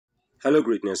Hello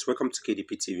greatness, welcome to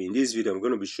KDP TV. In this video, I'm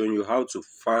going to be showing you how to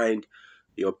find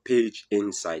your page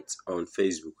insights on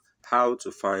Facebook. How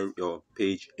to find your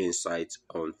page insights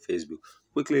on Facebook.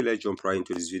 Quickly, let's jump right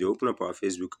into this video. Open up our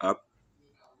Facebook app.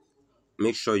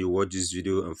 Make sure you watch this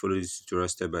video and follow this tutorial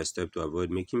step by step to avoid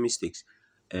making mistakes.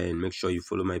 And make sure you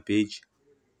follow my page,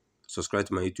 subscribe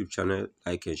to my YouTube channel,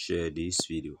 like and share this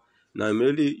video. Now,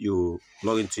 immediately you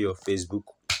log into your Facebook,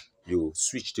 you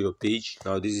switch to your page.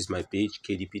 Now this is my page,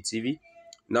 KDP TV.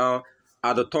 Now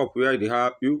at the top where you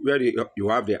have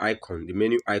the icon, the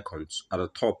menu icons at the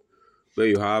top, where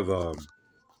you have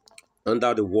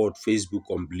under the word Facebook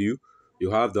on blue,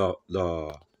 you have the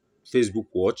Facebook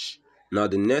watch. Now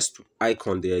the next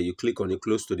icon there, you click on it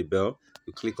close to the bell,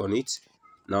 you click on it.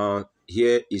 Now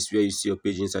here is where you see your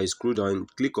page insight. Scroll down,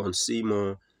 click on see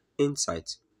more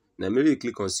insight. Now immediately you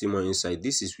click on see more insight.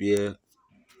 This is where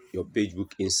your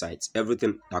pagebook insights,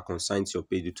 everything that concerns your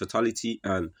page, the totality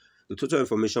and the total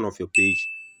information of your page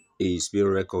is being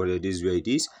recorded. This is where it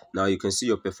is. Now you can see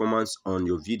your performance on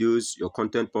your videos, your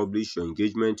content published, your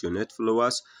engagement, your net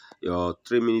followers, your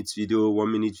 3 minutes video, 1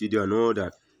 minute video, and all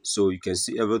that. So you can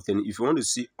see everything. If you want to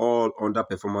see all under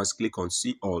performance, click on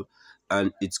see all,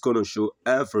 and it's going to show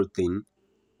everything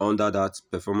under that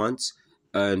performance.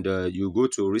 And you go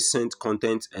to recent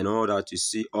content and all that, you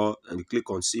see all, and you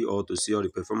click on see all to see all the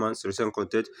performance recent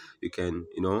content. You can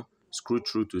scroll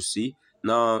through to see.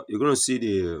 Now you're going to see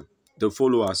the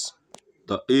followers,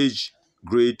 the age,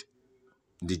 grade,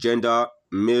 the gender,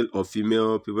 male or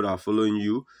female people that are following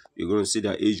you. You're going to see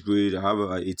their age grade. I have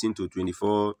 18 to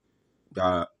 24.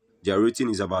 Their rating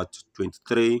is about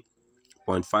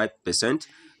 23.5%.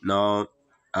 Now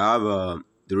I have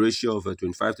the ratio of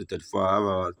 25 to 34. I have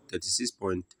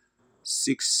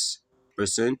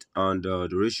 36.6%, and the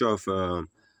ratio of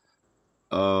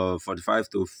 45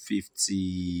 to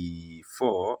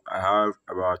 54, I have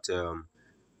about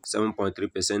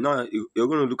 7.3%. Now you're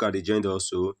going to look at the gender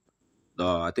also.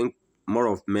 I think more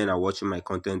of men are watching my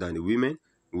content than the women.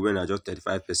 Women are just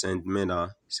 35%, men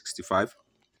are 65%.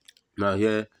 Now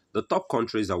here, the top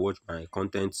countries that watch my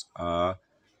content are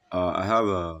I have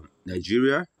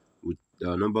Nigeria with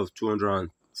a number of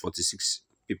 246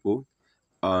 people,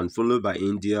 and followed by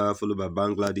India, followed by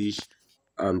Bangladesh,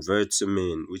 and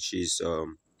Vietnam, which is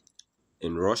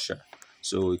in Russia.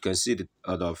 So you can see the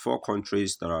 4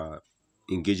 countries that are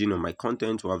engaging on my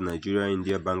content. We have Nigeria,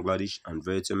 India, Bangladesh, and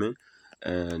Vietnam,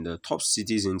 and the top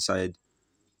cities inside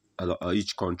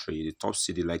each country. The top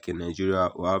city, like in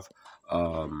Nigeria, we have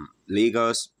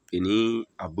Lagos, Benin,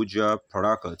 Abuja,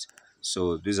 Parakat.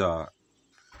 So these are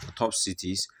the top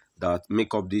cities that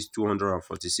make up these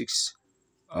 246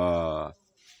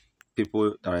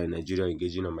 people that are in Nigeria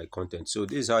engaging on my content. So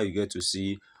this is how you get to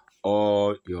see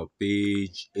all your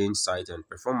page insight and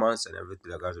performance and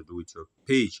everything that got to do with your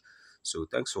page. So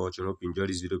thanks for watching. Hope you enjoyed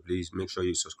this video. Please make sure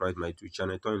you subscribe to my YouTube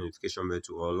channel, turn the notification bell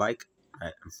to all, like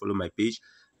and follow my page,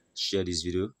 share this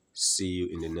video. See you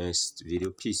in the next video.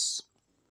 Peace.